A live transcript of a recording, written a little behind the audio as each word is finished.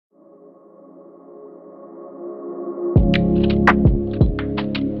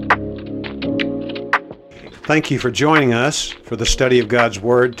Thank you for joining us for the study of God's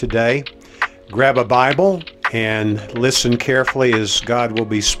Word today. Grab a Bible and listen carefully as God will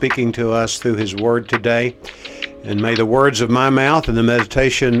be speaking to us through His Word today. And may the words of my mouth and the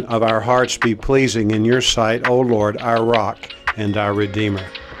meditation of our hearts be pleasing in your sight, O Lord, our rock and our Redeemer.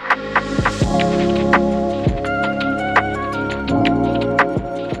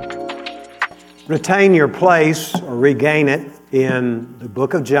 Retain your place or regain it in the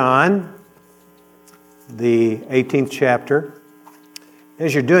book of John, the 18th chapter.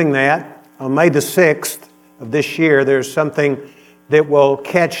 As you're doing that, on May the 6th of this year, there's something that will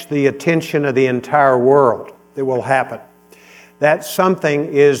catch the attention of the entire world that will happen. That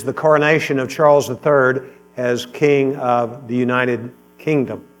something is the coronation of Charles III as King of the United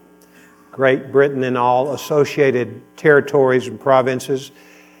Kingdom. Great Britain and all associated territories and provinces.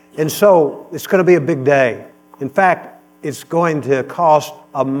 And so it's going to be a big day. In fact, it's going to cost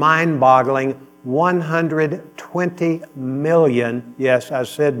a mind-boggling $120 million, yes, I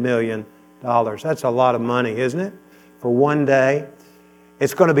said million dollars. That's a lot of money, isn't it? For one day.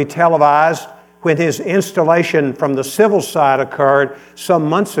 It's going to be televised. When his installation from the civil side occurred some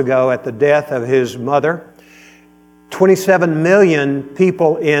months ago at the death of his mother, 27 million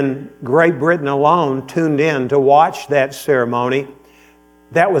people in Great Britain alone tuned in to watch that ceremony.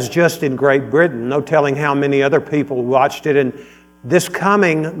 That was just in Great Britain. No telling how many other people watched it. And this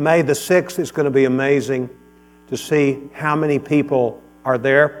coming May the 6th is going to be amazing to see how many people are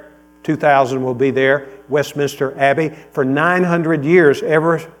there. 2,000 will be there. Westminster Abbey. For 900 years,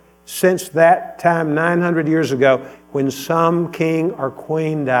 ever since that time, 900 years ago, when some king or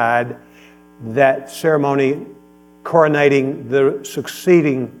queen died, that ceremony coronating the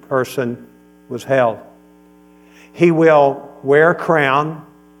succeeding person was held. He will wear a crown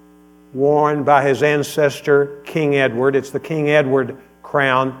worn by his ancestor, King Edward. It's the King Edward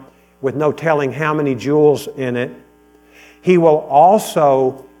crown with no telling how many jewels in it. He will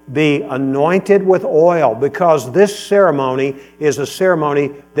also be anointed with oil because this ceremony is a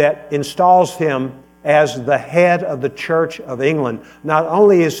ceremony that installs him as the head of the Church of England. Not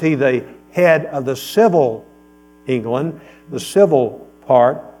only is he the head of the civil England, the civil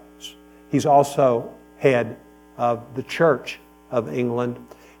part, he's also head of the Church of England.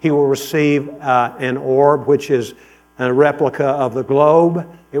 He will receive an orb, which is a replica of the globe.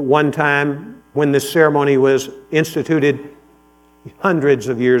 At one time, when this ceremony was instituted hundreds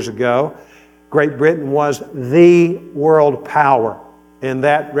of years ago, Great Britain was the world power, and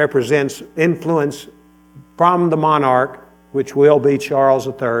that represents influence from the monarch, which will be Charles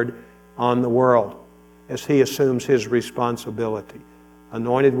III, on the world as he assumes his responsibility,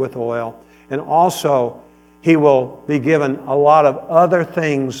 anointed with oil. And also, he will be given a lot of other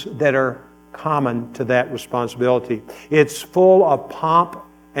things that are common to that responsibility. It's full of pomp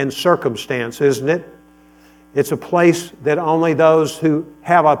and circumstance, isn't it? It's a place that only those who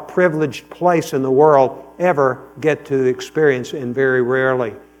have a privileged place in the world ever get to experience, and very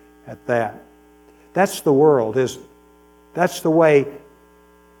rarely at that. That's the world. That's the way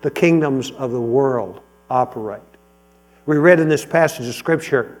the kingdoms of the world operate. We read in this passage of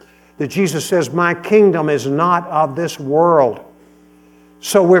Scripture that Jesus says, "My kingdom is not of this world."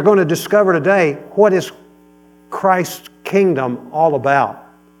 So we're going to discover today what is Christ's kingdom all about,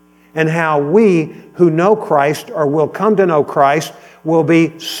 and how we who know Christ or will come to know Christ will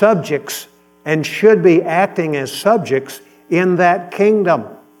be subjects and should be acting as subjects in that kingdom.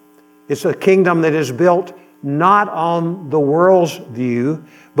 It's a kingdom that is built not on the world's view,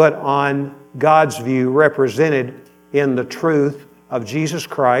 but on God's view, represented in the truth of Jesus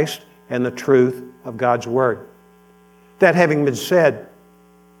Christ and the truth of God's Word. That having been said,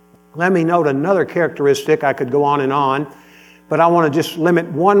 let me note another characteristic. I could go on, but I want to just limit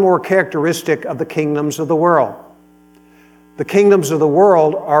one more characteristic of the kingdoms of the world. The kingdoms of the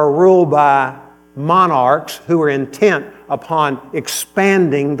world are ruled by monarchs who are intent upon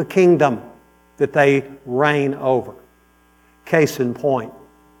expanding the kingdom that they reign over. Case in point.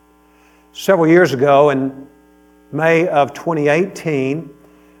 Several years ago, in May of 2018,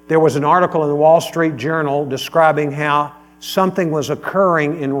 there was an article in the Wall Street Journal describing how something was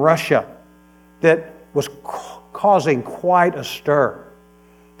occurring in Russia that was causing quite a stir.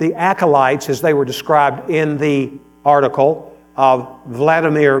 The acolytes, as they were described in the article, of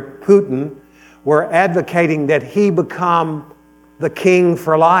Vladimir Putin were advocating that he become the king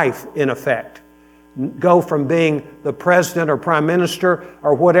for life, in effect. Go from being the president or prime minister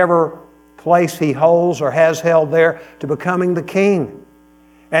or whatever place he holds or has held there to becoming the king.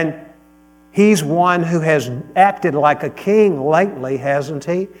 And he's one who has acted like a king lately, hasn't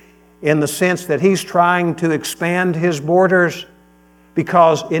he? In the sense that he's trying to expand his borders,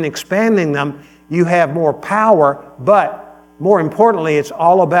 because in expanding them, you have more power, but more importantly, it's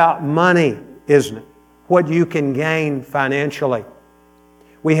all about money, isn't it? What you can gain financially.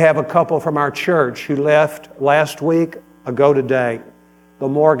 We have a couple from our church who left last week, ago today, the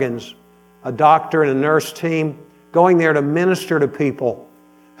Morgans, a doctor and a nurse team, going there to minister to people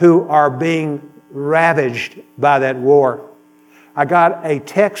who are being ravaged by that war. I got a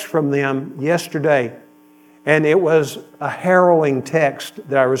text from them yesterday, and it was a harrowing text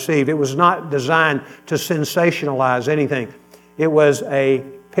that I received. It was not designed to sensationalize anything. It was a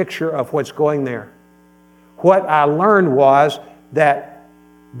picture of what's going there. What I learned was that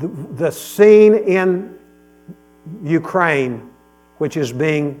the scene in Ukraine, which is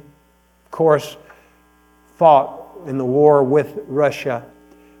being, of course, fought in the war with Russia,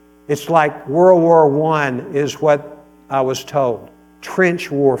 it's like World War I is what I was told.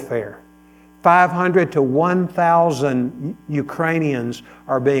 Trench warfare. 500 to 1,000 Ukrainians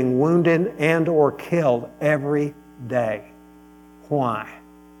are being wounded and or killed every day. Why?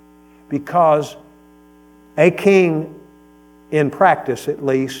 Because a king, in practice at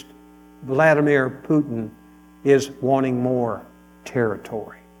least, Vladimir Putin, is wanting more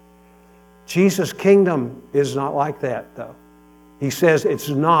territory. Jesus' kingdom is not like that, though. He says it's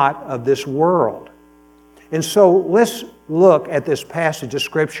not of this world. And so let's look at this passage of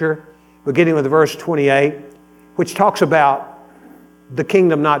Scripture, beginning with verse 28, which talks about the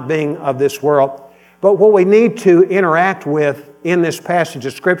kingdom not being of this world. But what we need to interact with in this passage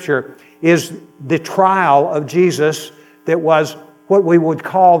of Scripture is the trial of Jesus that was what we would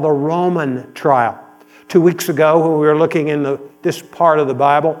call the Roman trial. 2 weeks ago, when we were looking in this part of the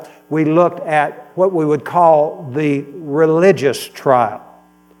Bible, we looked at what we would call the religious trial.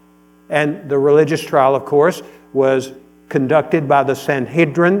 And the religious trial, of course, was conducted by the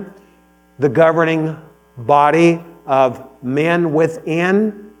Sanhedrin, the governing body of men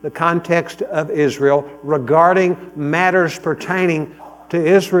within the context of Israel regarding matters pertaining to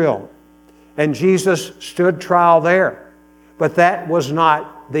Israel. And Jesus stood trial there. But that was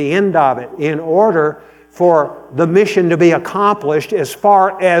not the end of it. In order for the mission to be accomplished as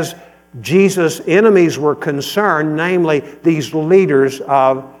far as Jesus' enemies were concerned, namely these leaders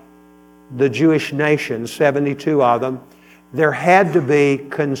of the Jewish nation, 72 of them, there had to be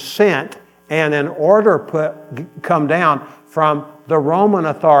consent and an order come down from the Roman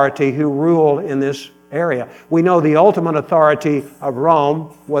authority who ruled in this area. We know the ultimate authority of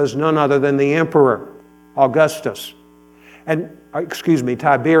Rome was none other than the emperor,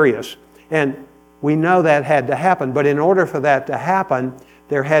 Tiberius. And we know that had to happen, but in order for that to happen,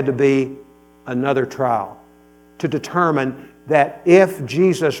 there had to be another trial to determine that if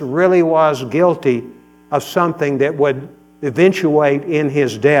Jesus really was guilty of something that would eventuate in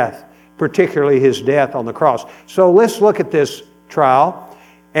his death, particularly his death on the cross. So let's look at this trial.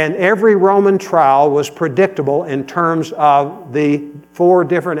 And every Roman trial was predictable in terms of the 4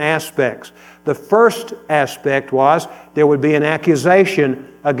 different aspects. The first aspect was there would be an accusation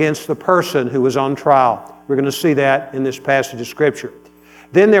against the person who was on trial. We're going to see that in this passage of Scripture.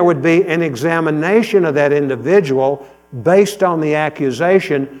 Then there would be an examination of that individual based on the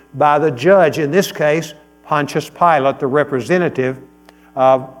accusation by the judge. In this case, Pontius Pilate, the representative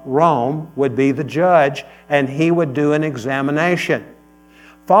of Rome, would be the judge, and he would do an examination.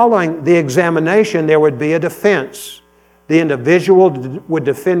 Following the examination, there would be a defense. The individual would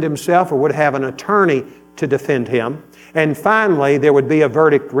defend himself or would have an attorney to defend him. And finally, there would be a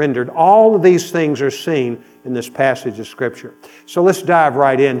verdict rendered. All of these things are seen in this passage of Scripture. So let's dive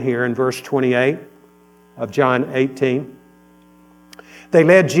right in here in verse 28 of John 18. They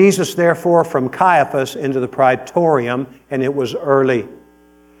led Jesus, therefore, from Caiaphas into the praetorium, and it was early.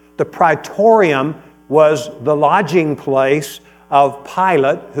 The praetorium was the lodging place of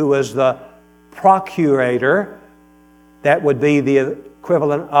Pilate, who was the procurator. That would be the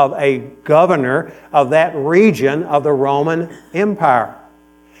equivalent of a governor of that region of the Roman Empire.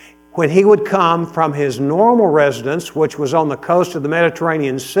 When he would come from his normal residence, which was on the coast of the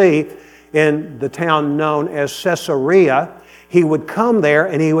Mediterranean Sea in the town known as Caesarea, he would come there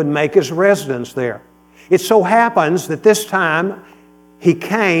and he would make his residence there. It so happens that this time he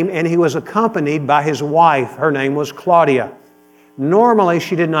came and he was accompanied by his wife. Her name was Claudia. Normally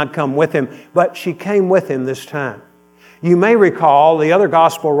she did not come with him, but she came with him this time. You may recall the other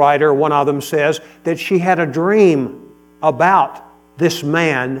gospel writer, one of them says, that she had a dream about this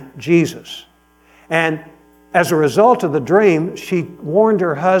man, Jesus. And as a result of the dream, she warned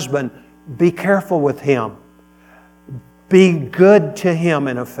her husband, be careful with him. Be good to him,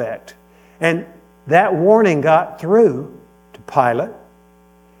 in effect. And that warning got through to Pilate.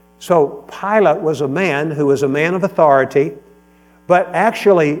 So Pilate was a man who was a man of authority, But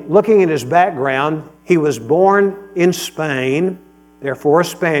actually, looking at his background, he was born in Spain, therefore a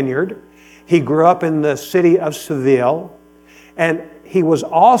Spaniard. He grew up in the city of Seville, and he was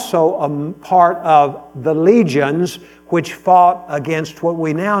also a part of the legions which fought against what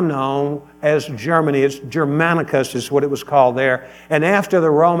we now know as Germany. It's Germanicus is what it was called there. And after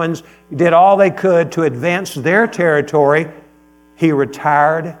the Romans did all they could to advance their territory, he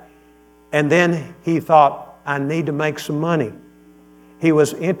retired, and then he thought, I need to make some money. He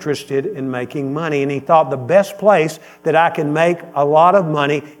was interested in making money, and he thought the best place that I can make a lot of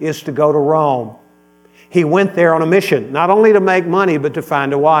money is to go to Rome. He went there on a mission, not only to make money, but to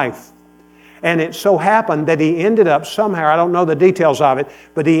find a wife. And it so happened that he ended up somehow, I don't know the details of it,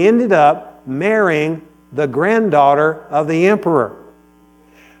 but he ended up marrying the granddaughter of the emperor.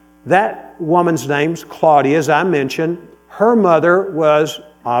 That woman's name's Claudia, as I mentioned. Her mother was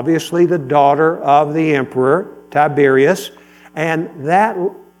obviously the daughter of the emperor, Tiberius. And that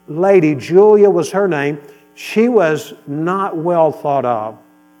lady, Julia was her name, she was not well thought of,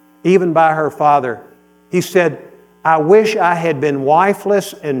 even by her father. He said, I wish I had been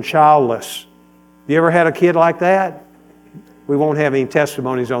wifeless and childless. You ever had a kid like that? We won't have any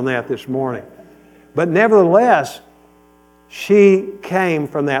testimonies on that this morning. But nevertheless, she came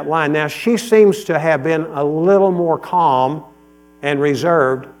from that line. Now, she seems to have been a little more calm and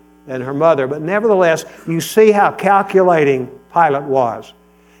reserved than her mother. But nevertheless, you see how calculating Pilate was.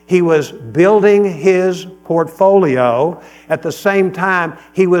 He was building his portfolio. At the same time,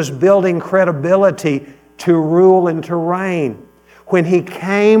 he was building credibility to rule and to reign. When he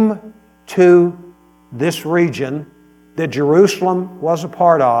came to this region that Jerusalem was a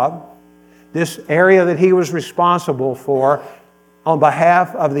part of, this area that he was responsible for on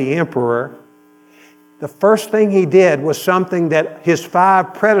behalf of the emperor, the first thing he did was something that his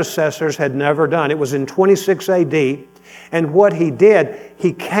 5 predecessors had never done. It was in 26 AD. And what he did,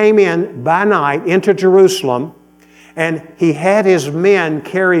 he came in by night into Jerusalem, and he had his men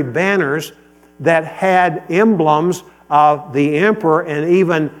carry banners that had emblems of the emperor and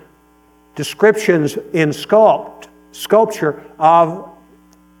even descriptions in sculpture of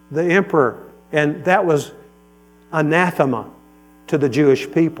the emperor. And that was anathema to the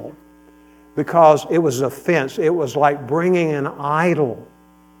Jewish people because it was an offense. It was like bringing an idol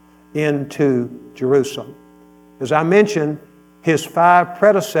into Jerusalem. As I mentioned, his 5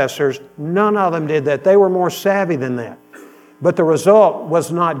 predecessors, none of them did that. They were more savvy than that. But the result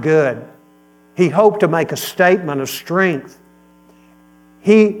was not good. He hoped to make a statement of strength.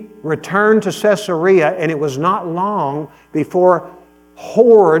 He returned to Caesarea, and it was not long before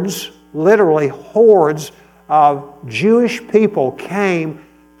hordes, literally hordes of Jewish people came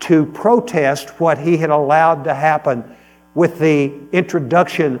to protest what he had allowed to happen with the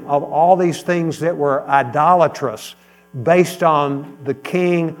introduction of all these things that were idolatrous based on the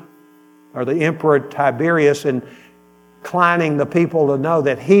king or the emperor Tiberius, and inclining the people to know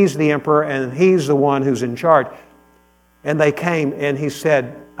that he's the emperor and he's the one who's in charge. And they came, and he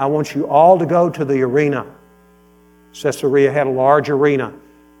said, I want you all to go to the arena. Caesarea had a large arena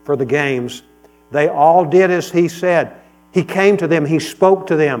for the games. They all did as he said. He came to them, he spoke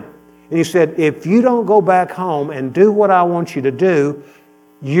to them. And he said, if you don't go back home and do what I want you to do,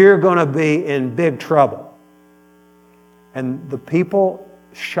 you're going to be in big trouble. And the people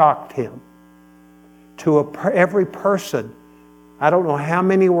shocked him. To every person, I don't know how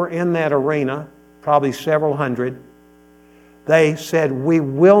many were in that arena, probably several hundred, they said, we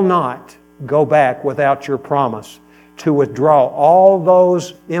will not go back without your promise to withdraw all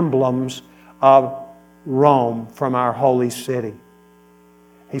those emblems of Rome from our holy city.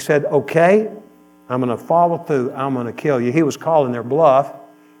 He said, okay, I'm going to follow through. I'm going to kill you. He was calling their bluff,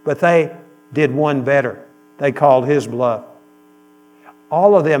 but they did one better. They called his bluff.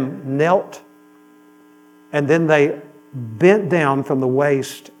 All of them knelt, and then they bent down from the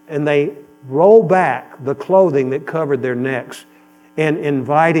waist, and they rolled back the clothing that covered their necks, and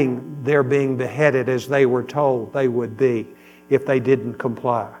inviting their being beheaded as they were told they would be if they didn't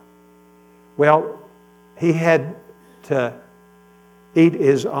comply. Well, he had to eat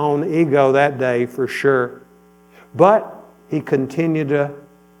his own ego that day for sure. But he continued to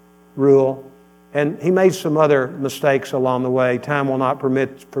rule, and he made some other mistakes along the way. Time will not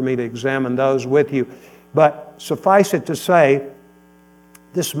permit for me to examine those with you. But suffice it to say,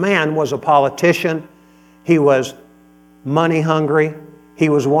 this man was a politician. He was money hungry. He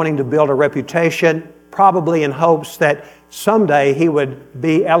was wanting to build a reputation, probably in hopes that someday he would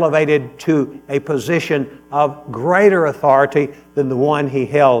be elevated to a position of greater authority than the one he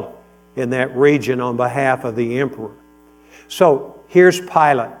held in that region on behalf of the emperor. So here's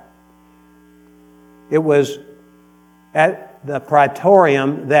Pilate. It was at the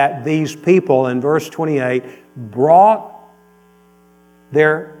praetorium that these people, in verse 28, brought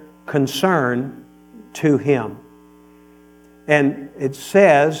their concern to him. And it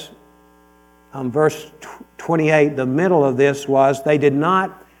says, verse 28, the middle of this was, they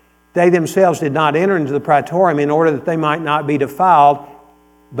themselves did not enter into the praetorium in order that they might not be defiled,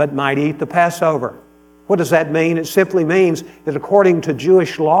 but might eat the Passover. What does that mean? It simply means that according to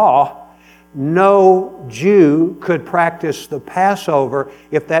Jewish law, no Jew could practice the Passover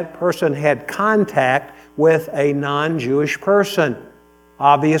if that person had contact with a non-Jewish person.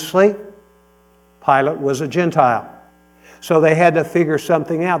 Obviously, Pilate was a Gentile. So they had to figure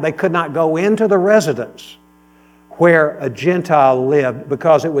something out. They could not go into the residence where a Gentile lived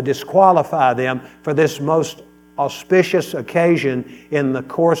because it would disqualify them for this most auspicious occasion in the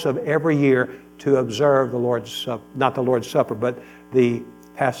course of every year to observe the Lord's Supper, not the Lord's Supper, but the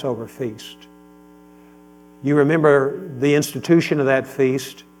Passover feast. You remember the institution of that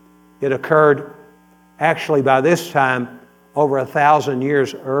feast. It occurred actually by this time over 1,000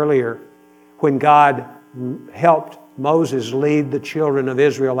 years earlier when God helped Moses lead the children of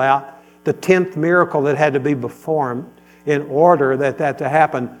Israel out. The 10th miracle that had to be performed in order that to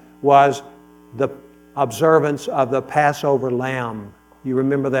happen was the observance of the Passover lamb. You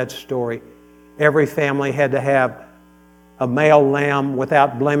remember that story. Every family had to have a male lamb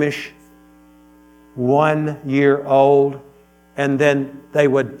without blemish, 1 year old, and then they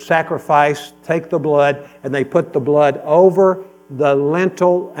would sacrifice, take the blood, and they put the blood over the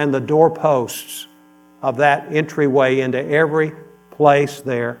lintel and the doorposts of that entryway into every place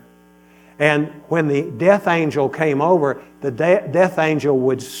there. And when the death angel came over, the death angel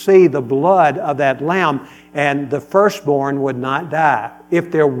would see the blood of that lamb, and the firstborn would not die. If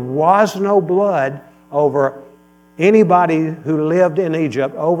there was no blood over anybody who lived in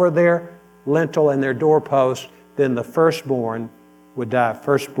Egypt, over their lintel and their doorpost, then the firstborn would die.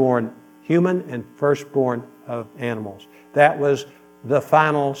 Firstborn human and firstborn of animals. That was the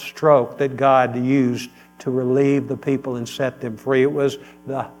final stroke that God used to relieve the people and set them free. It was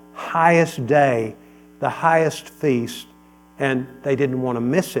the highest day, the highest feast, and they didn't want to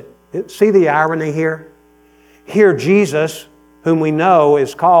miss it. See the irony here? Here Jesus, whom we know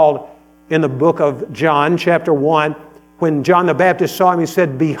is called in the book of John, chapter 1, when John the Baptist saw him, he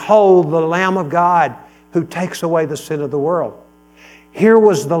said, "Behold the Lamb of God who takes away the sin of the world." Here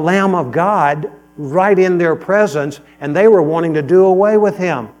was the Lamb of God right in their presence, and they were wanting to do away with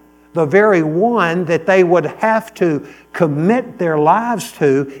him. The very one that they would have to commit their lives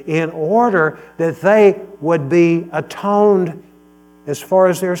to in order that they would be atoned as far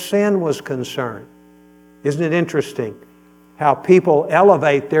as their sin was concerned. Isn't it interesting how people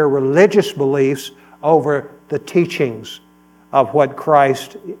elevate their religious beliefs over the teachings of what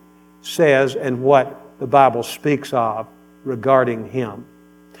Christ says and what the Bible speaks of regarding him?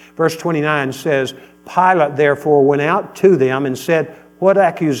 Verse 29 says, Pilate therefore went out to them and said, "What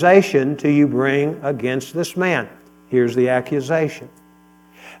accusation do you bring against this man?" Here's the accusation.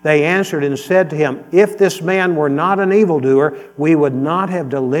 They answered and said to him, "If this man were not an evildoer, we would not have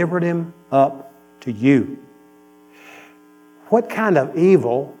delivered him up to you." What kind of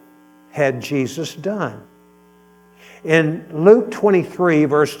evil had Jesus done? In Luke 23,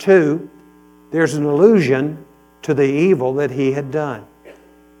 verse 2, there's an allusion to the evil that he had done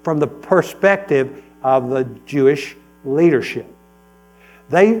from the perspective of the Jewish leadership.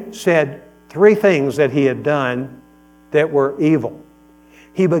 They said 3 things that he had done that were evil.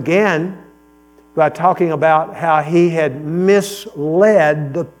 He began by talking about how he had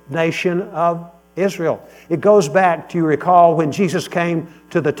misled the nation of Israel. It goes back, do you recall, when Jesus came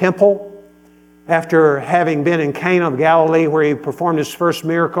to the temple after having been in Cana of Galilee where he performed his first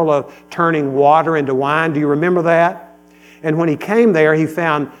miracle of turning water into wine? Do you remember that? And when he came there, he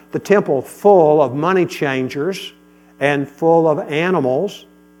found the temple full of money changers and full of animals.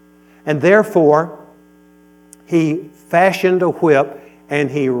 And therefore, he fashioned a whip and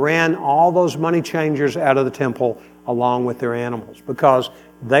he ran all those money changers out of the temple along with their animals because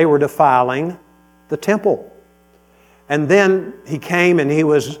they were defiling the temple. And then he came and he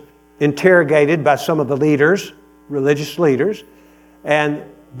was interrogated by some of the leaders, religious leaders, and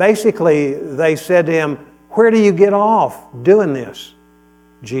basically they said to him, "Where do you get off doing this,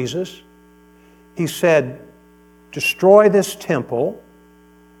 Jesus?" He said, "Destroy this temple,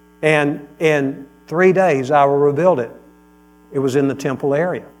 and in 3 days I will rebuild it." It was in the temple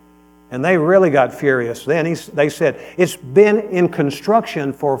area. And they really got furious then. They said, "It's been in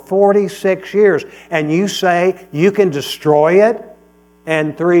construction for 46 years, and you say you can destroy it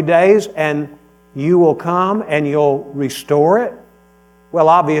in 3 days, and you will come and you'll restore it?" Well,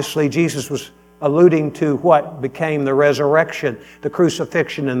 obviously, Jesus was alluding to what became the resurrection, the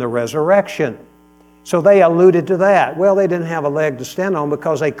crucifixion and the resurrection. So they alluded to that. Well, they didn't have a leg to stand on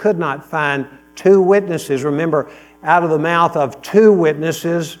because they could not find two witnesses. Remember, out of the mouth of two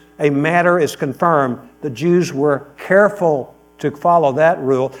witnesses, a matter is confirmed. The Jews were careful to follow that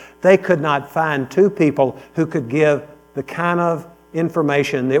rule. They could not find two people who could give the kind of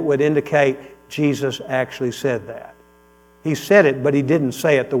information that would indicate Jesus actually said that. He said it, but he didn't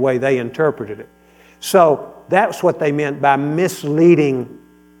say it the way they interpreted it. So that's what they meant by misleading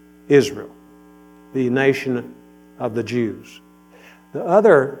Israel, the nation of the Jews. The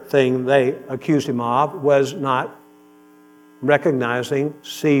other thing they accused him of was not recognizing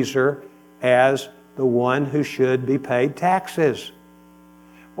Caesar as the one who should be paid taxes.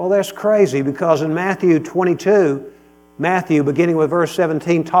 Well, that's crazy because in Matthew 22, Matthew, beginning with verse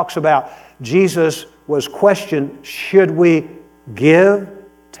 17, talks about Jesus was questioned, should we give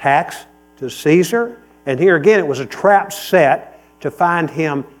tax to Caesar? And here again, it was a trap set to find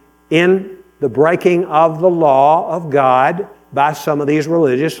him in the breaking of the law of God by some of these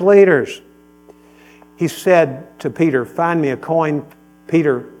religious leaders. He said to Peter, find me a coin.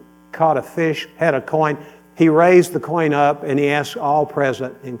 Peter caught a fish, had a coin. He raised the coin up and he asked all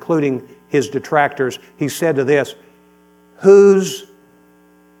present, including his detractors, he said to this, whose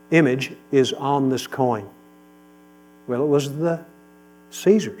image is on this coin? Well, it was the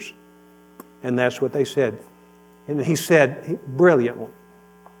Caesar's. And that's what they said. And he said, brilliant one.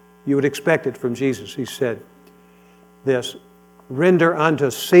 You would expect it from Jesus. He said this, render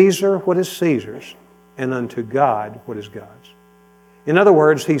unto Caesar what is Caesar's, and unto God what is God's. In other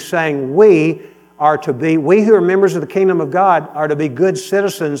words, he's saying we who are members of the kingdom of God are to be good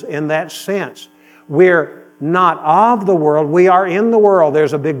citizens in that sense. We're not of the world, we are in the world.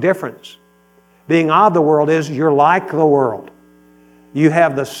 There's a big difference. Being of the world is you're like the world. You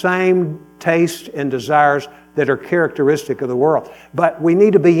have the same tastes and desires that are characteristic of the world. But we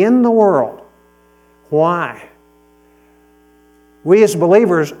need to be in the world. Why? We as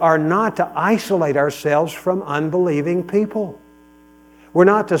believers are not to isolate ourselves from unbelieving people. We're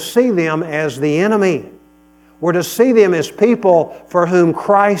not to see them as the enemy. We're to see them as people for whom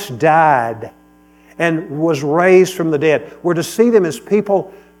Christ died and was raised from the dead. We're to see them as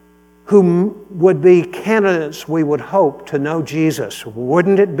people who would be candidates, we would hope, to know Jesus.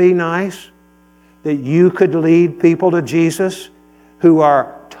 Wouldn't it be nice that you could lead people to Jesus who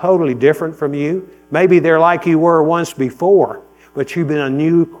are totally different from you? Maybe they're like you were once before, but you've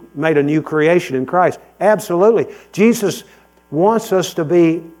been made a new creation in Christ. Absolutely. Jesus wants us to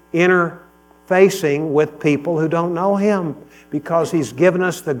be interfacing with people who don't know Him because He's given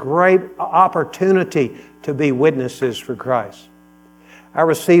us the great opportunity to be witnesses for Christ. I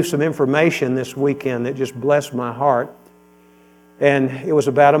received some information this weekend that just blessed my heart. And it was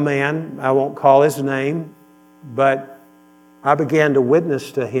about a man, I won't call his name, but I began to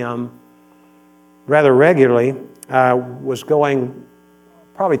witness to him rather regularly. I was going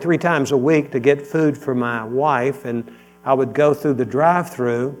probably 3 times a week to get food for my wife, and I would go through the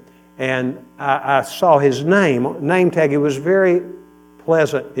drive-thru, and I saw his name tag. He was a very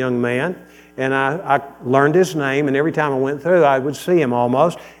pleasant young man, and I learned his name, and every time I went through, I would see him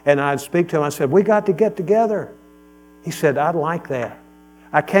almost, and I'd speak to him. I said, we got to get together. He said, I'd like that.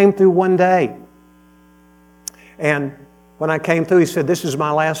 I came through one day, and when I came through, he said, this is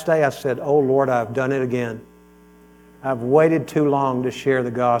my last day. I said, oh, Lord, I've done it again. I've waited too long to share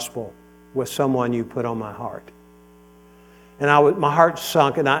the gospel with someone you put on my heart. And my heart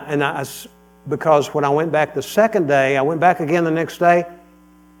sunk, because when I went back the second day, I went back again the next day,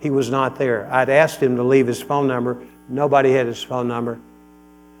 he was not there. I'd asked him to leave his phone number. Nobody had his phone number.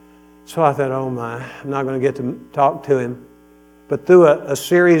 So I thought, oh my, I'm not going to get to talk to him. But through a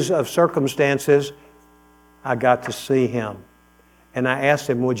series of circumstances, I got to see him. And I asked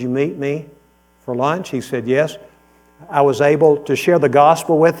him, would you meet me for lunch? He said, yes. I was able to share the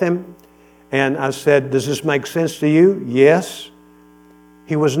gospel with him. And I said, does this make sense to you? Yes.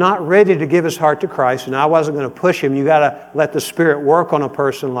 He was not ready to give his heart to Christ, and I wasn't going to push him. You got to let the Spirit work on a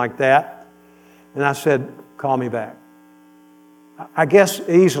person like that. And I said, call me back. I guess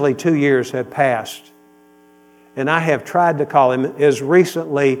easily 2 years have passed. And I have tried to call him. As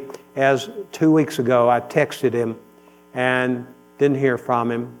recently as 2 weeks ago, I texted him and didn't hear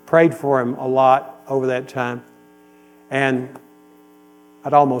from him. Prayed for him a lot over that time. And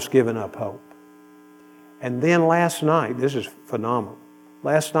I'd almost given up hope. And then last night, this is phenomenal.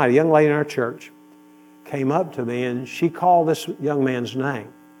 Last night, a young lady in our church came up to me and she called this young man's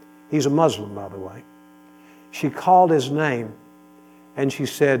name. He's a Muslim, by the way. She called his name and she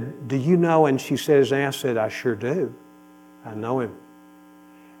said, do you know? And she said his name. I said, I sure do. I know him.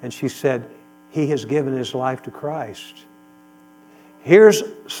 And she said, he has given his life to Christ. Here's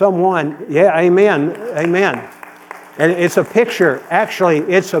someone, yeah, amen, amen. And it's a picture, actually,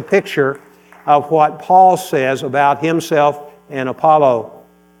 it's a picture of what Paul says about himself and Apollo.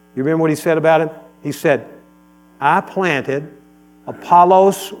 You remember what he said about him? He said, I planted,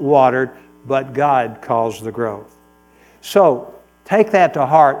 Apollos watered, but God caused the growth. So, take that to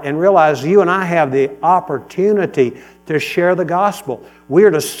heart and realize you and I have the opportunity to share the gospel. We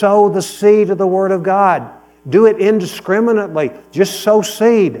are to sow the seed of the Word of God. Do it indiscriminately. Just sow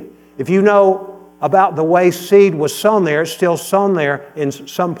seed. If you know about the way seed was sown there, it's still sown there in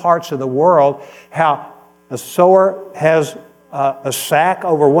some parts of the world, how a sower has a sack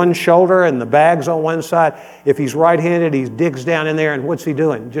over one shoulder and the bags on one side. If he's right-handed, he digs down in there, and what's he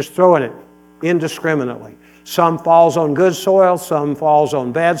doing? Just throwing it indiscriminately. Some falls on good soil, some falls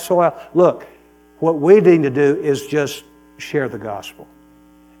on bad soil. Look, what we need to do is just share the gospel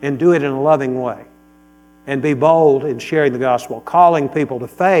and do it in a loving way and be bold in sharing the gospel, calling people to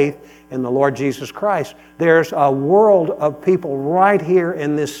faith in the Lord Jesus Christ. There's a world of people right here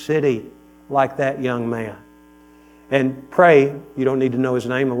in this city like that young man. And pray, you don't need to know his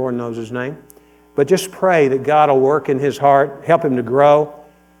name, the Lord knows his name, but just pray that God will work in his heart, help him to grow.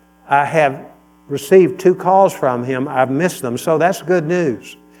 I have received 2 calls from him. I've missed them, so that's good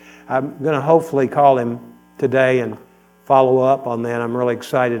news. I'm going to hopefully call him today and follow up on that. I'm really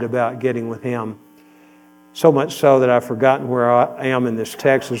excited about getting with him. So much so that I've forgotten where I am in this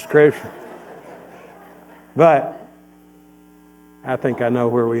text of Scripture. But I think I know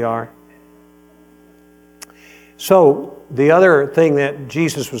where we are. So the other thing that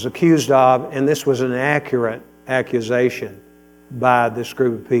Jesus was accused of, and this was an accurate accusation by this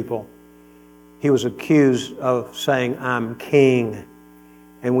group of people, he was accused of saying, I'm king.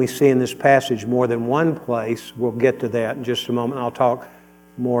 And we see in this passage more than one place. We'll get to that in just a moment. I'll talk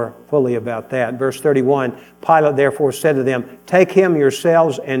more fully about that. Verse 31, Pilate therefore said to them, take him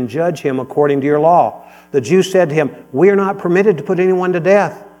yourselves and judge him according to your law. The Jews said to him, we are not permitted to put anyone to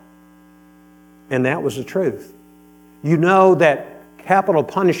death. And that was the truth. You know that capital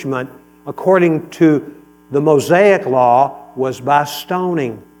punishment, according to the Mosaic law, was by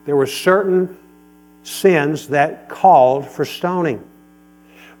stoning. There were certain sins that called for stoning.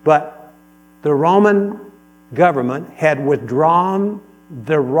 But the Roman government had withdrawn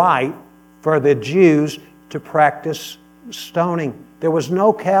the right for the Jews to practice stoning. There was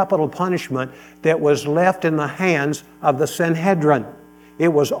no capital punishment that was left in the hands of the Sanhedrin. It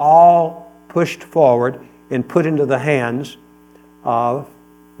was all pushed forward and put into the hands of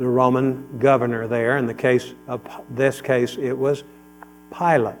the Roman governor there. In this case, it was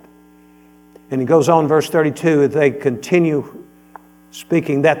Pilate. And he goes on, verse 32, they continue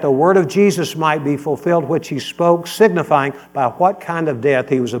speaking, that the word of Jesus might be fulfilled, which he spoke, signifying by what kind of death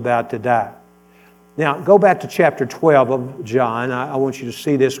he was about to die. Now, go back to chapter 12 of John. I want you to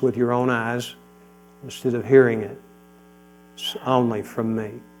see this with your own eyes instead of hearing it only from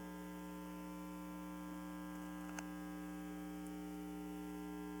me.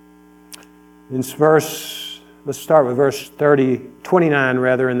 Let's start with verse 29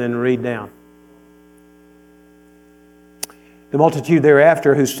 and then read down. The multitude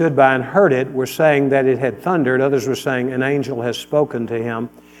thereafter who stood by and heard it were saying that it had thundered. Others were saying, an angel has spoken to him.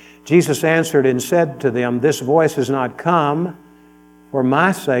 Jesus answered and said to them, this voice has not come for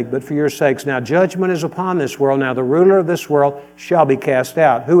my sake, but for your sakes. Now judgment is upon this world. Now the ruler of this world shall be cast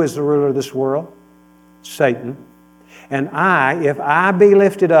out. Who is the ruler of this world? Satan. And I, if I be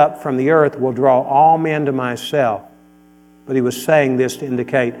lifted up from the earth, will draw all men to myself. But he was saying this to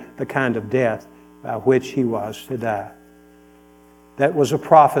indicate the kind of death by which he was to die. That was a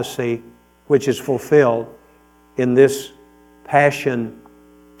prophecy which is fulfilled in this passion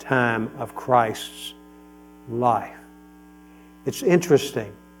time of Christ's life. It's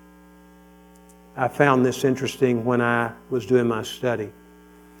interesting. I found this interesting when I was doing my study.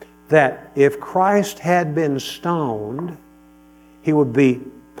 That if Christ had been stoned, he would be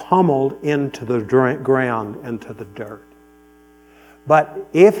pummeled into the ground and to the dirt. But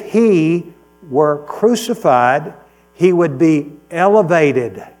if he were crucified, he would be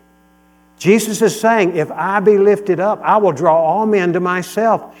elevated. Jesus is saying, if I be lifted up, I will draw all men to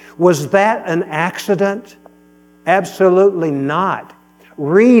myself. Was that an accident? Absolutely not.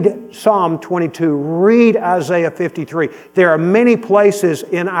 Read Psalm 22. Read Isaiah 53. There are many places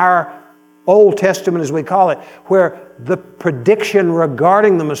in our Old Testament, as we call it, where the prediction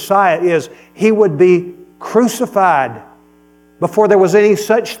regarding the Messiah is he would be crucified. Before there was any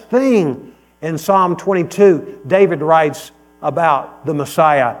such thing, in Psalm 22, David writes about the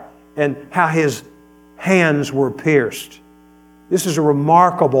Messiah and how his hands were pierced. This is a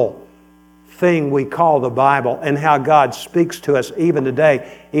remarkable thing we call the Bible and how God speaks to us even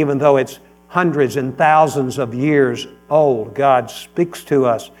today, even though it's hundreds and thousands of years old. God speaks to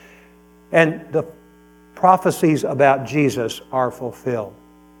us. And the prophecies about Jesus are fulfilled.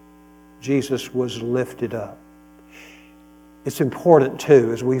 Jesus was lifted up. It's important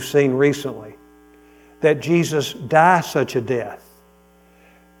too, as we've seen recently, that Jesus died such a death.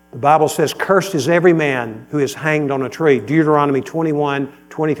 The Bible says, cursed is every man who is hanged on a tree. Deuteronomy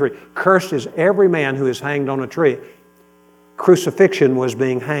 21:23. Cursed is every man who is hanged on a tree. Crucifixion was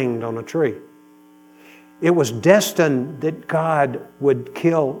being hanged on a tree. It was destined that God would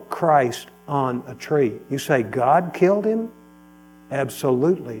kill Christ on a tree. You say, God killed him?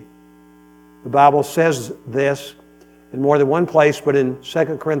 Absolutely. The Bible says this in more than one place, but in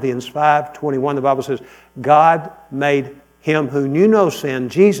 2 Corinthians 5:21, the Bible says, God made him who knew no sin,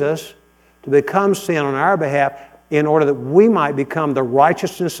 Jesus, to become sin on our behalf in order that we might become the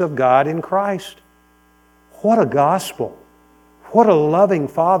righteousness of God in Christ. What a gospel. What a loving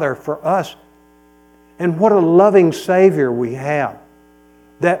Father for us. And what a loving Savior we have.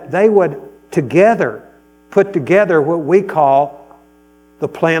 That they would together put together what we call the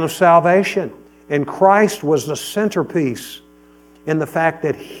plan of salvation. And Christ was the centerpiece in the fact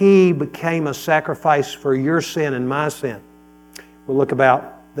that He became a sacrifice for your sin and my sin. We'll look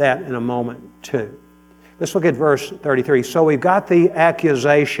about that in a moment too. Let's look at verse 33. So we've got the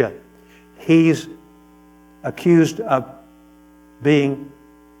accusation. He's accused of being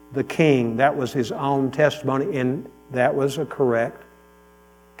the king. That was his own testimony, and that was a correct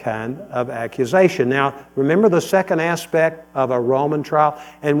kind of accusation. Now, remember the second aspect of a Roman trial?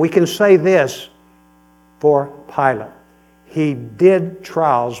 And we can say this for Pilate. He did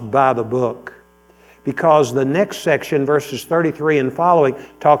trials by the book, because the next section, verses 33 and following,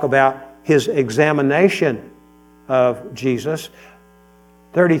 talk about his examination of Jesus.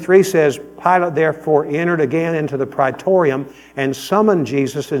 33 says, Pilate therefore entered again into the praetorium and summoned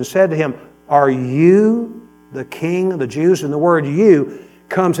Jesus and said to him, Are you the king of the Jews? And the word you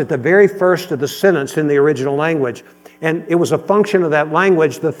comes at the very first of the sentence in the original language. And it was a function of that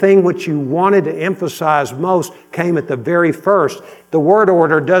language. The thing which you wanted to emphasize most came at the very first. The word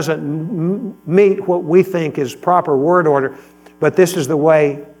order doesn't meet what we think is proper word order, but this is the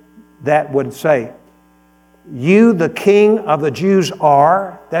way that would say. You, the king of the Jews,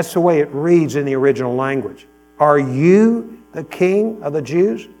 are. That's the way it reads in the original language. Are you the king of the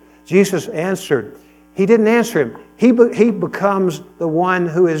Jews? Jesus answered. He didn't answer him. He becomes the one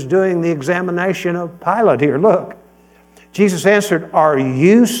who is doing the examination of Pilate here. Look. Jesus answered, Are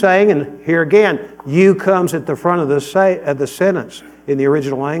you saying, and here again, you comes at the front of the sentence in the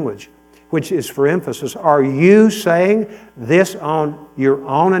original language, which is for emphasis. Are you saying this on your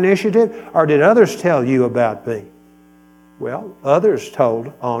own initiative, or did others tell you about me? Well, others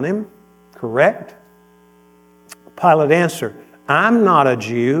told on him, correct? Pilate answered, I'm not a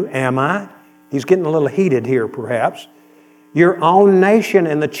Jew, am I? He's getting a little heated here, perhaps. Your own nation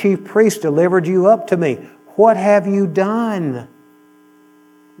and the chief priest delivered you up to me. What have you done?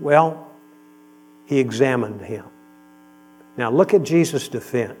 Well, he examined him. Now look at Jesus'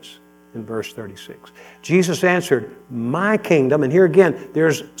 defense in verse 36. Jesus answered, My kingdom, and here again,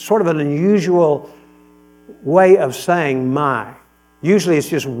 there's sort of an unusual way of saying my. Usually it's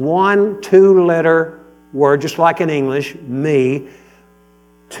just one two-letter word, just like in English, me.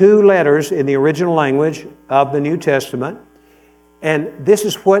 Two letters in the original language of the New Testament. And this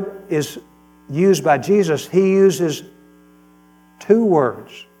is what is used by Jesus. He uses two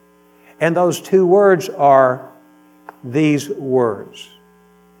words. And those two words are these words.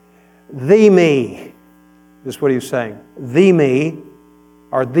 The me is what he's saying. The me,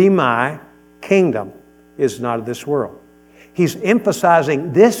 or the my kingdom is not of this world. He's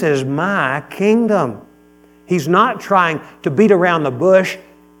emphasizing this is my kingdom. He's not trying to beat around the bush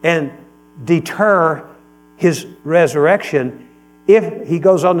and deter His resurrection. If, he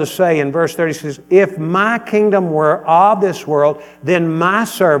goes on to say in verse 36, if my kingdom were of this world, then my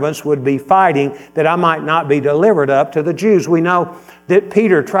servants would be fighting that I might not be delivered up to the Jews. We know that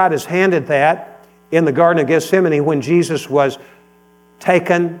Peter tried his hand at that in the Garden of Gethsemane when Jesus was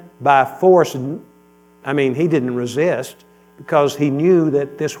taken by force. I mean, he didn't resist because he knew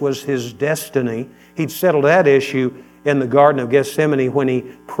that this was his destiny. He'd settled that issue in the Garden of Gethsemane when he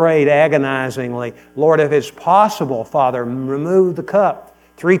prayed agonizingly, Lord, if it's possible, Father, remove the cup.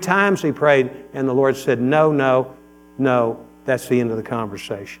 3 times he prayed, and the Lord said, no, no, no. That's the end of the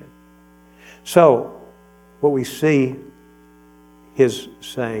conversation. So, what we see is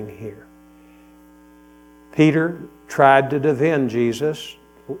saying here. Peter tried to defend Jesus,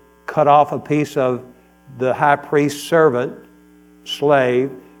 cut off a piece of the high priest's servant,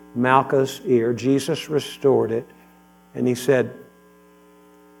 slave, Malchus' ear. Jesus restored it. And he said,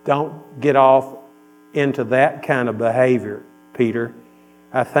 don't get off into that kind of behavior, Peter.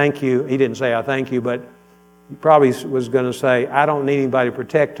 I thank you. He didn't say I thank you, but he probably was going to say, I don't need anybody to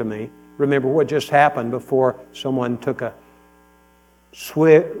protect me. Remember what just happened before someone took a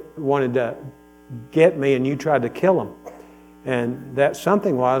wanted to get me and you tried to kill him. And that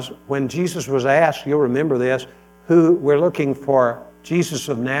something was, when Jesus was asked, you'll remember this, who we're looking for, Jesus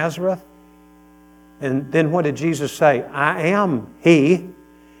of Nazareth. And then what did Jesus say? I am He.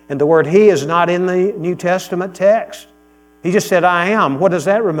 And the word He is not in the New Testament text. He just said, I am. What does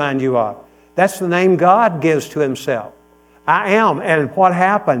that remind you of? That's the name God gives to Himself. I am. And what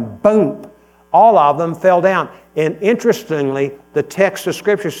happened? Boom. All of them fell down. And interestingly, the text of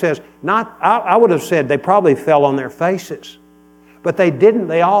Scripture says, I would have said they probably fell on their faces. But they didn't.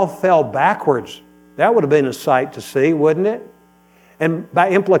 They all fell backwards. That would have been a sight to see, wouldn't it? And by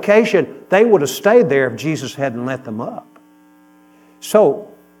implication, they would have stayed there if Jesus hadn't let them up.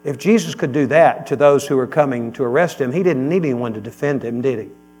 So, if Jesus could do that to those who were coming to arrest Him, He didn't need anyone to defend Him, did He?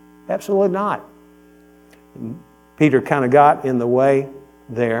 Absolutely not. Peter kind of got in the way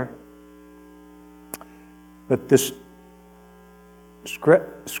there. But this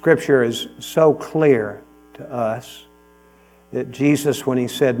Scripture is so clear to us that Jesus, when He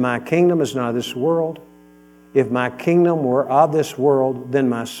said, my kingdom is not of this world, if my kingdom were of this world, then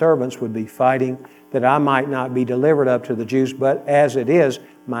my servants would be fighting that I might not be delivered up to the Jews. But as it is,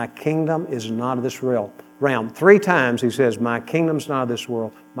 my kingdom is not of this realm. 3 times He says, my kingdom's not of this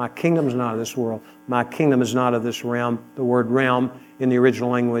world. My kingdom's not of this world. My kingdom is not of this realm. The word realm in the original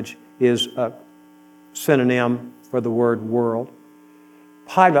language is a synonym for the word world.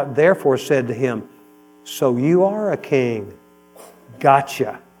 Pilate therefore said to Him, so you are a king.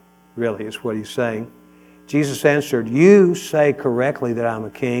 Gotcha, really is what He's saying. Jesus answered, you say correctly that I'm a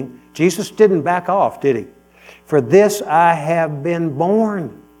king. Jesus didn't back off, did He? For this I have been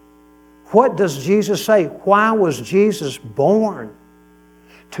born. What does Jesus say? Why was Jesus born?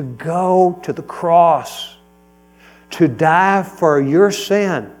 To go to the cross, to die for your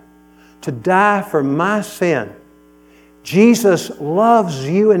sin, to die for my sin. Jesus loves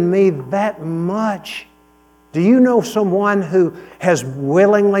you and me that much. Do you know someone who has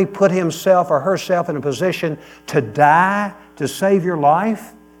willingly put himself or herself in a position to die to save your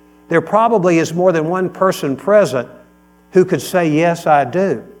life? There probably is more than one person present who could say, yes, I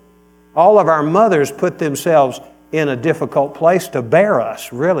do. All of our mothers put themselves in a difficult place to bear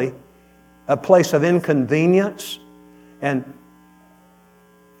us, really. A place of inconvenience. And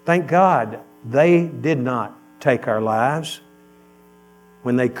thank God they did not take our lives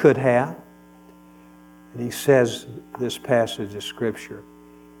when they could have. And He says this passage of Scripture.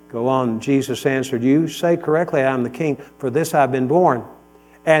 Go on. Jesus answered, you say correctly, I am the king. For this I've been born.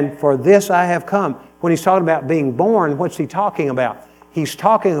 And for this I have come. When He's talking about being born, what's He talking about? He's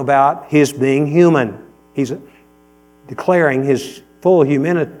talking about His being human. He's declaring His full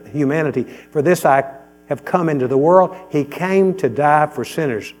humanity. For this I have come into the world. He came to die for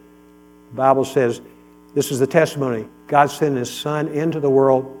sinners. The Bible says, this is the testimony. God sent His Son into the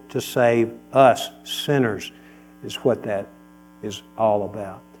world to save us, sinners, is what that is all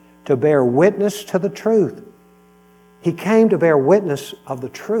about. To bear witness to the truth. He came to bear witness of the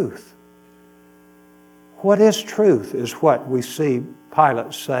truth. What is truth is what we see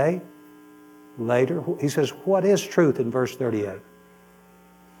Pilate say later. He says, what is truth in verse 38?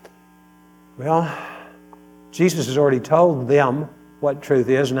 Well, Jesus has already told them what truth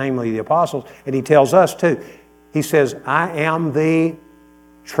is, namely the apostles, and He tells us too. He says, I am the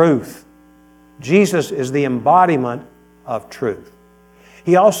truth. Jesus is the embodiment of truth.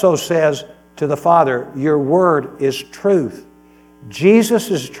 He also says to the Father, your word is truth. Jesus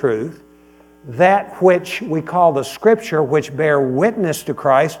is truth. That which we call the Scripture, which bear witness to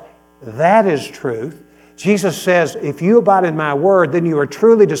Christ, that is truth. Jesus says, if you abide in my word, then you are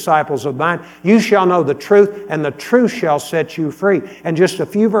truly disciples of mine. You shall know the truth, and the truth shall set you free. And just a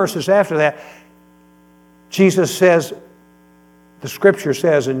few verses after that, Jesus says, the Scripture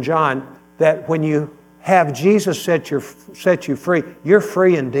says in John, that when you have Jesus set you free, you're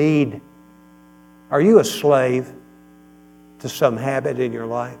free indeed. Are you a slave to some habit in your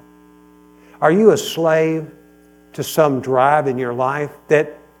life? Are you a slave to some drive in your life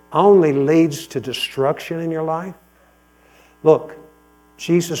that only leads to destruction in your life? Look,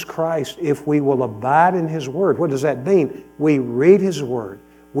 Jesus Christ, if we will abide in His Word, what does that mean? We read His Word.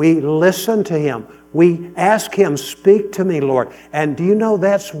 We listen to Him. We ask Him, speak to me, Lord. And do you know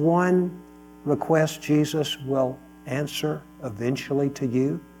that's one request Jesus will answer eventually to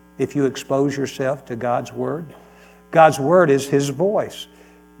you if you expose yourself to God's Word? God's Word is His voice.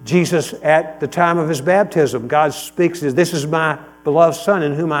 Jesus, at the time of his baptism, God speaks, this is my beloved Son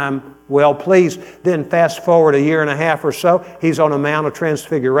in whom I am well pleased. Then fast forward a year and a half or so, he's on a Mount of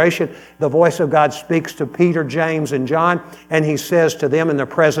Transfiguration. The voice of God speaks to Peter, James, and John, and he says to them in the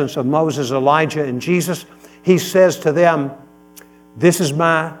presence of Moses, Elijah, and Jesus, he says to them, this is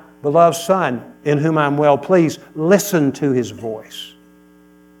my beloved Son in whom I'm well pleased. Listen to his voice.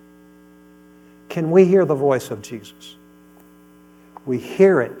 Can we hear the voice of Jesus? We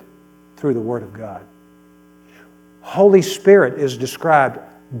hear it through the Word of God. Holy Spirit is described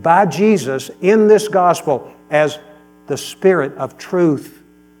by Jesus in this gospel as the Spirit of truth.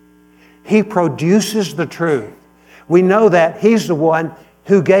 He produces the truth. We know that He's the one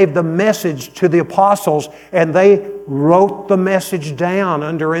who gave the message to the apostles, and they wrote the message down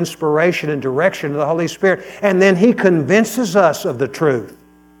under inspiration and direction of the Holy Spirit. And then He convinces us of the truth.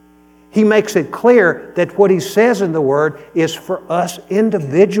 He makes it clear that what He says in the Word is for us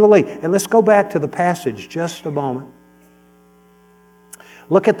individually. And let's go back to the passage just a moment.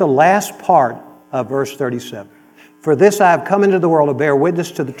 Look at the last part of verse 37. For this I have come into the world to bear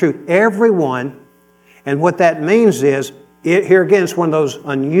witness to the truth. Everyone, and what that means is, here again, it's one of those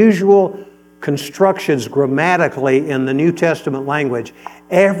unusual constructions grammatically in the New Testament language.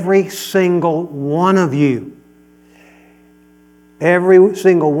 Every single one of you, every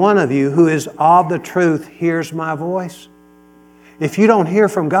single one of you who is of the truth hears my voice. If you don't hear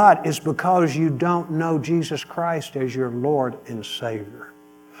from God, it's because you don't know Jesus Christ as your Lord and Savior.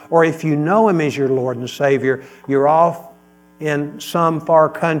 Or if you know Him as your Lord and Savior, you're off in some far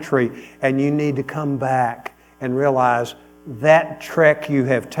country and you need to come back and realize that trek you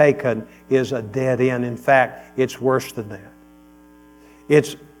have taken is a dead end. In fact, it's worse than that.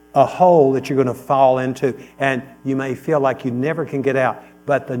 It's a hole that you're going to fall into, and you may feel like you never can get out.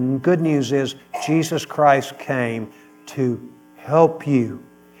 But the good news is Jesus Christ came to help you.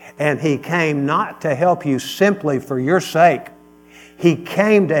 And He came not to help you simply for your sake. He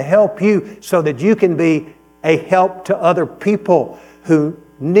came to help you so that you can be a help to other people who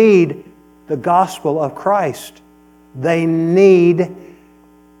need the gospel of Christ. They need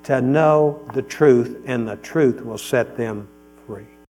to know the truth, and the truth will set them